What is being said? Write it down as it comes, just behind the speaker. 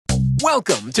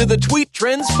Welcome to the Tweet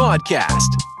Trends Podcast.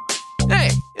 Hey,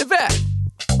 Yvette,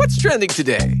 what's trending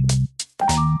today?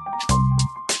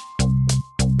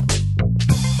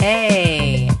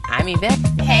 Hey, I'm Yvette.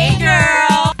 Hey,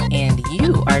 girl. And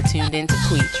you are tuned into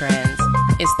Tweet Trends.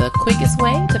 It's the quickest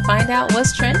way to find out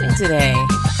what's trending today.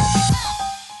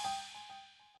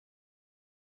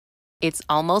 It's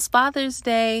almost Father's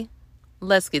Day.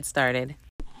 Let's get started.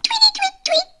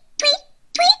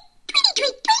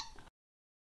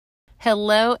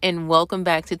 Hello and welcome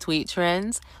back to Tweet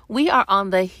Trends. We are on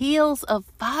the heels of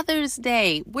Father's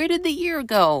Day. Where did the year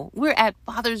go? We're at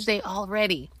Father's Day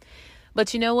already.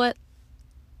 But you know what?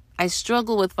 I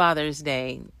struggle with Father's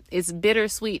Day. It's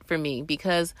bittersweet for me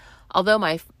because although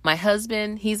my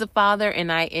husband, he's a father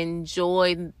and I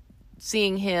enjoy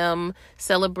seeing him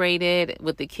celebrated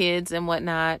with the kids and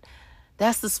whatnot,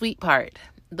 that's the sweet part.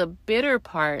 The bitter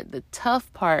part, the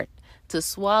tough part to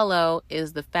swallow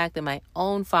is the fact that my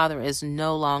own father is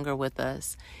no longer with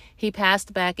us. He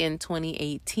passed back in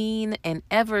 2018, and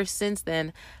ever since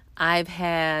then, I've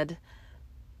had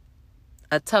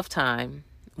a tough time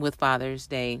with Father's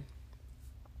Day.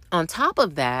 On top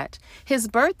of that, his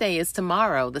birthday is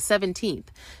tomorrow, the 17th.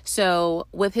 So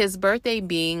with his birthday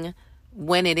being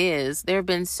when it is, there have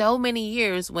been so many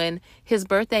years when his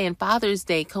birthday and Father's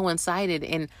Day coincided.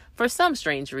 And for some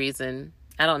strange reason,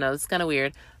 I don't know, it's kind of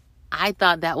weird, I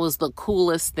thought that was the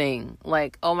coolest thing.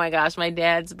 Like, oh my gosh, my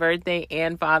dad's birthday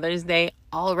and Father's Day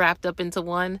all wrapped up into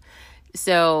one.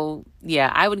 So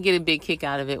yeah, I would get a big kick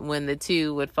out of it when the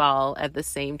two would fall at the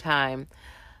same time.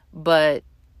 But,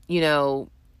 you know,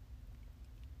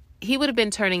 he would have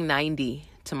been turning 90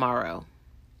 tomorrow.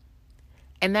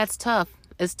 And that's tough.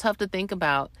 It's tough to think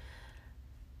about.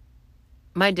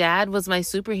 My dad was my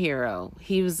superhero.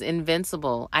 He was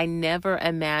invincible. I never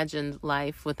imagined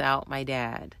life without my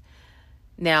dad.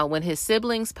 Now, when his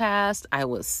siblings passed, I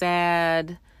was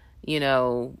sad,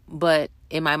 but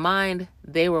in my mind,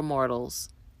 they were mortals.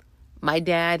 My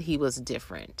dad, he was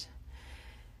different.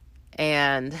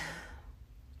 And,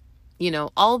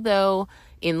 although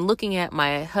in looking at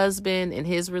my husband and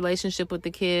his relationship with the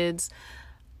kids,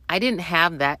 I didn't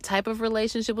have that type of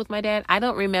relationship with my dad. I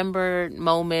don't remember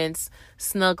moments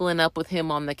snuggling up with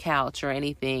him on the couch or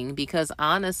anything because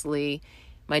honestly,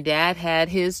 my dad had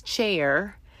his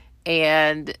chair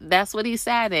and that's what he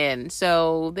sat in.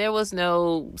 So there was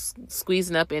no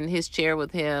squeezing up in his chair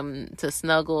with him to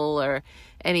snuggle or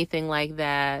anything like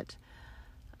that.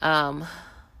 But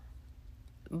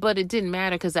it didn't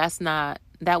matter because that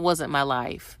wasn't my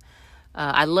life.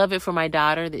 I love it for my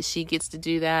daughter that she gets to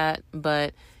do that.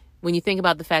 But when you think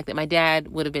about the fact that my dad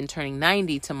would have been turning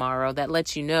 90 tomorrow, that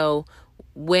lets you know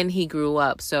when he grew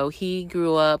up. So he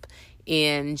grew up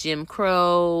in Jim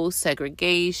Crow,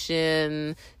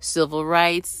 segregation, Civil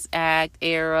Rights Act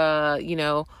era,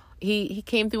 he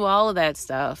came through all of that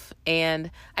stuff. And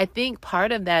I think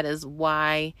part of that is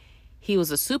why he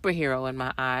was a superhero in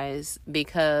my eyes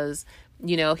because,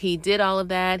 he did all of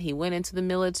that. He went into the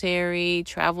military,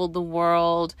 traveled the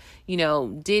world,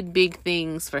 did big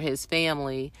things for his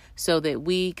family so that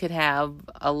we could have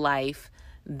a life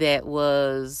that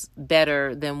was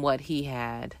better than what he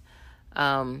had.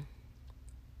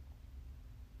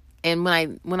 And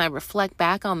when I reflect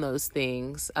back on those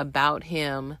things about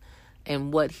him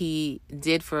and what he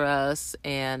did for us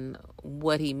and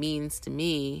what he means to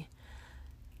me,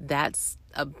 that's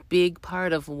a big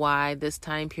part of why this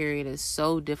time period is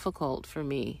so difficult for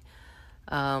me.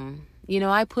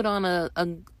 I put on a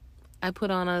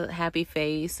happy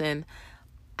face and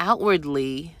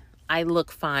outwardly I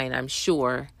look fine, I'm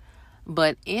sure,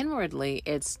 but inwardly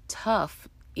it's tough.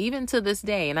 Even to this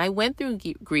day, and I went through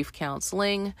grief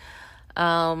counseling,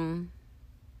 but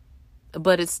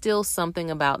it's still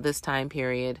something about this time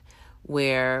period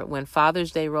where when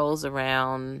Father's Day rolls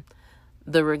around,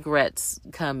 the regrets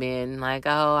come in like,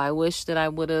 oh, I wish that I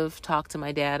would have talked to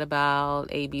my dad about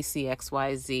ABC,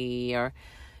 XYZ, or,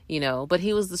 but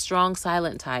he was the strong,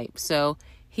 silent type. So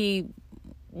he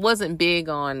wasn't big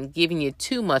on giving you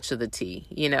too much of the tea.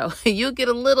 You'll get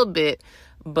a little bit,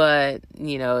 but,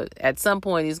 at some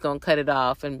point he's going to cut it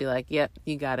off and be like, yep,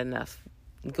 you got enough.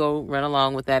 Go run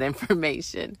along with that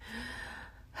information.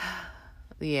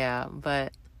 Yeah,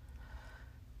 but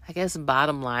I guess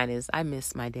bottom line is I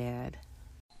miss my dad.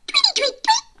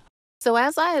 So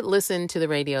as I listened to the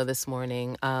radio this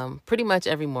morning, pretty much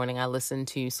every morning I listen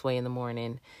to Sway in the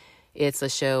Morning. It's a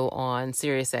show on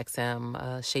Sirius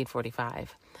XM, Shade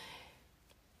 45.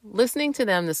 Listening to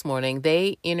them this morning,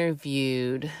 they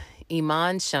interviewed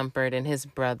Iman Shumpert and his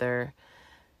brother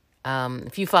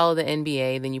If you follow the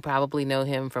NBA, then you probably know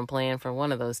him from playing for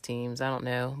one of those teams. I don't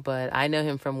know, but I know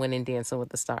him from winning Dancing with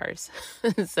the Stars.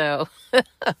 So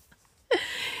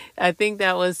I think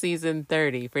that was season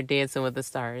 30 for Dancing with the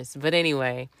Stars. But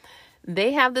anyway,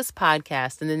 they have this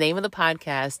podcast, and the name of the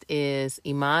podcast is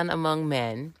Iman Among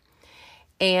Men.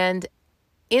 And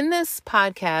in this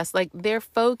podcast, like, their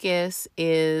focus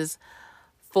is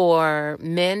for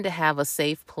men to have a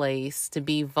safe place to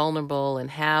be vulnerable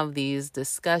and have these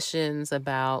discussions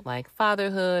about like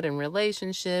fatherhood and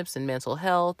relationships and mental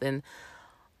health and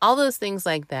all those things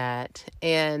like that.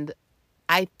 And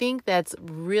I think that's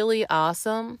really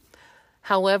awesome.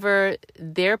 However,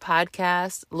 their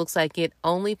podcast looks like it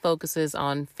only focuses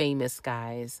on famous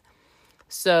guys.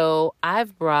 So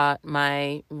I've brought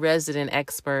my resident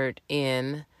expert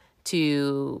in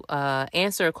to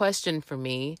answer a question for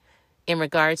me in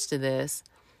regards to this.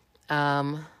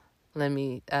 Let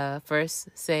me first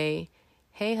say,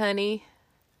 hey, honey.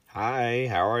 Hi,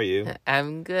 how are you?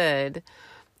 I'm good.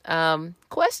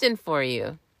 Question for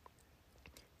you.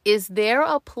 Is there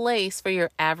a place for your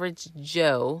average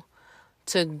Joe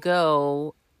to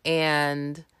go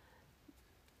and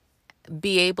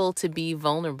be able to be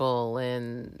vulnerable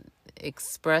and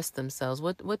express themselves?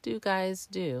 What do guys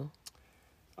do?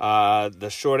 The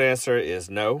short answer is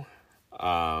no.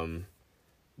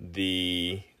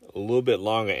 The a little bit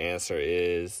longer answer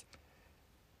is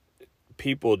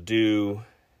people do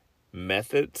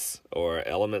methods or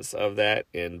elements of that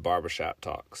in barbershop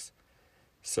talks.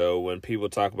 So when people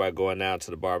talk about going down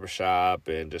to the barbershop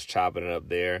and just chopping it up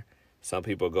there, some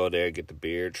people go there, get the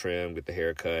beard trimmed, get the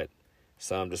haircut.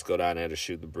 Some just go down there to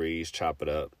shoot the breeze, chop it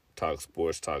up, talk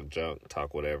sports, talk junk,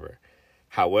 talk whatever.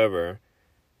 However,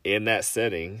 in that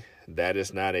setting, that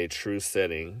is not a true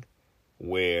setting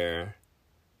where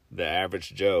the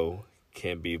average Joe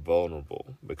can be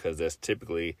vulnerable, because that's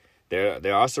typically,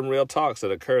 there are some real talks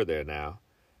that occur there now.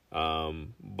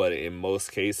 But in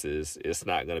most cases, it's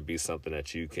not going to be something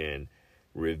that you can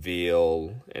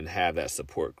reveal and have that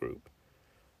support group.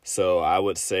 So I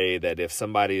would say that if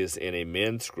somebody is in a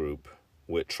men's group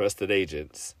with trusted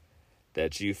agents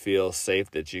that you feel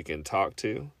safe that you can talk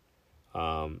to,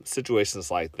 situations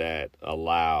like that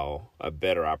allow a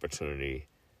better opportunity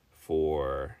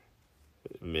for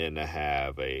men to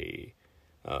have a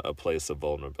place of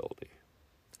vulnerability.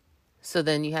 So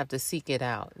then you have to seek it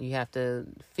out. You have to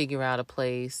figure out a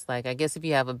place. Like, I guess if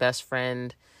you have a best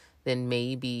friend, then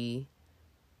maybe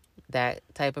that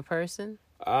type of person.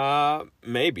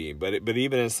 Maybe, but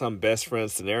even in some best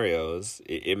friend scenarios,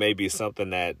 it may be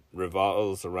something that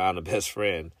revolves around a best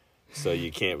friend, so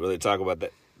you can't really talk about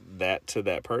that to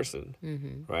that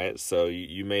person, right? So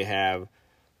you may have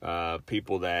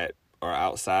people that are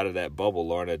outside of that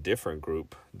bubble or in a different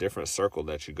group, different circle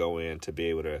that you go in to be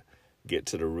able to get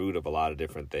to the root of a lot of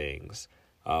different things.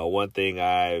 One thing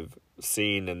I've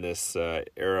seen in this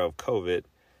era of COVID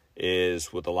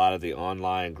is with a lot of the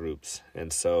online groups,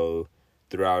 and so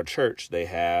through our church, they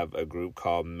have a group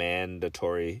called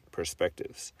Mandatory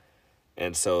Perspectives.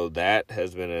 And so that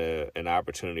has been an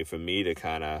opportunity for me to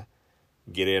kind of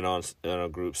get in on a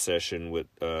group session with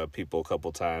people a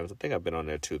couple times. I think I've been on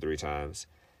there 2-3 times.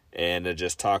 And to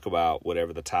just talk about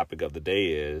whatever the topic of the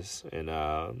day is.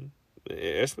 And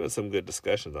there's been some good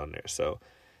discussions on there. So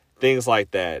things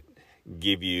like that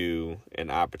give you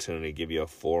an opportunity, give you a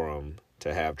forum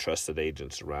to have trusted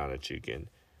agents around that you can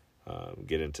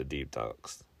get into deep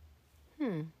talks.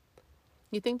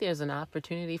 You think there's an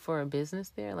opportunity for a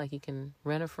business there? Like you can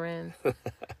rent a friend?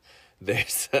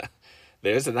 There's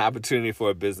an opportunity for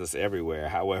a business everywhere.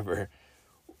 However,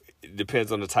 it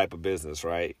depends on the type of business,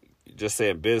 right? Just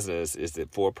saying business, is it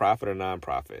for profit or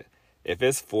nonprofit? If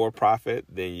it's for profit,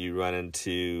 then you run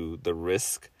into the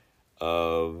risk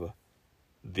of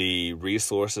the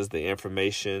resources, the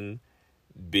information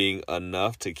being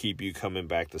enough to keep you coming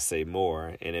back to say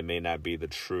more, and it may not be the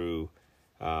true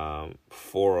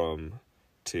forum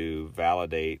to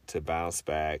validate, to bounce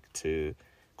back, to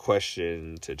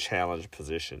question, to challenge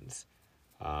positions.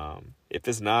 If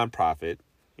it's nonprofit,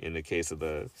 in the case of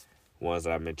the ones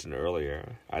that I mentioned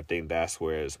earlier, I think that's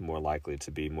where it's more likely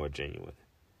to be more genuine.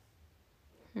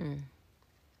 We're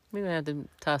going to have to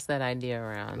toss that idea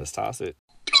around. Let's toss it.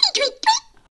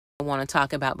 I want to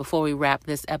talk about before we wrap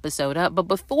this episode up. But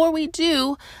before we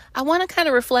do, I want to kind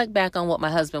of reflect back on what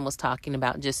my husband was talking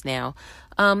about just now.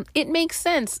 It makes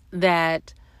sense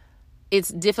that it's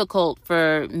difficult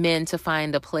for men to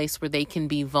find a place where they can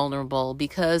be vulnerable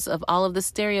because of all of the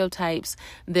stereotypes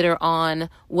that are on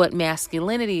what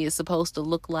masculinity is supposed to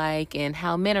look like and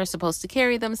how men are supposed to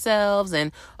carry themselves.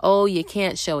 And, oh, you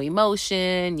can't show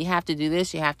emotion. You have to do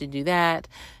this. You have to do that.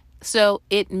 So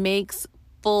it makes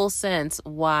full sense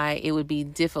why it would be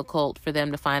difficult for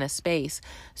them to find a space.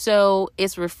 So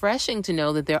it's refreshing to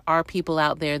know that there are people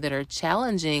out there that are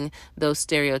challenging those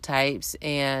stereotypes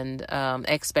and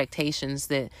expectations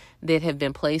that have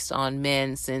been placed on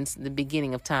men since the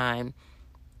beginning of time.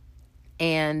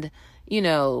 And,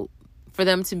 for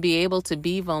them to be able to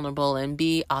be vulnerable and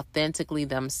be authentically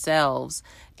themselves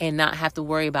and not have to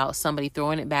worry about somebody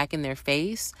throwing it back in their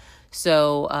face.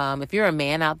 So if you're a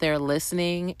man out there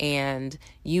listening and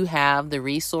you have the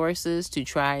resources to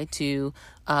try to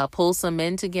pull some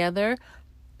men together,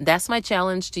 that's my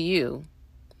challenge to you.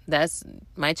 That's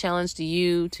my challenge to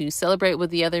you, to celebrate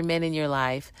with the other men in your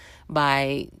life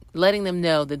by letting them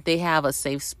know that they have a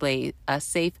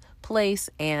safe place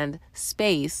and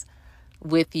space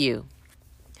with you.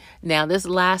 Now, this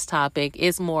last topic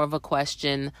is more of a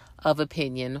question of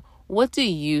opinion. What do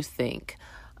you think?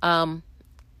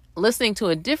 Listening to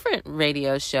a different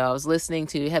radio show, I was listening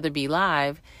to Heather B.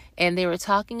 Live, and they were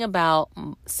talking about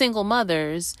single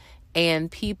mothers and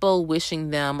people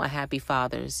wishing them a happy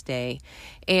Father's Day.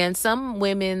 And some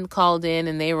women called in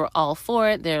and they were all for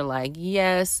it. They're like,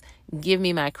 yes, give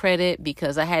me my credit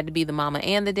because I had to be the mama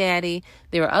and the daddy.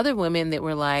 There were other women that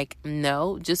were like,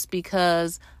 no, just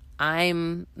because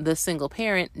I'm the single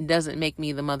parent doesn't make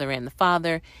me the mother and the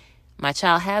father. My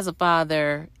child has a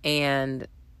father, and,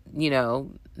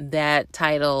 that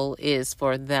title is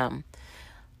for them.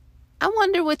 I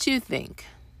wonder what you think.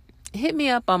 Hit me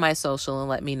up on my social and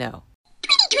let me know.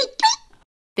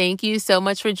 Thank you so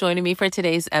much for joining me for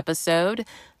today's episode.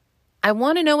 I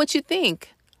want to know what you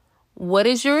think. What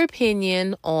is your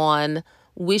opinion on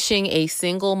wishing a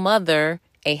single mother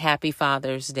a happy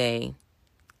Father's Day?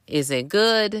 Is it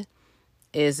good?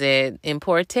 Is it in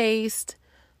poor taste?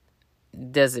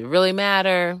 Does it really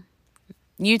matter?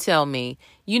 You tell me.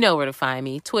 You know where to find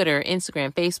me. Twitter,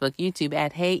 Instagram, Facebook, YouTube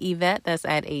at Hey Yvette. That's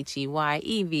at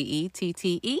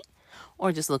HeyEvettete.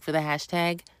 Or just look for the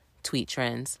hashtag Tweet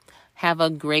Trends. Have a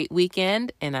great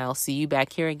weekend, and I'll see you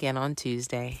back here again on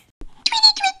Tuesday.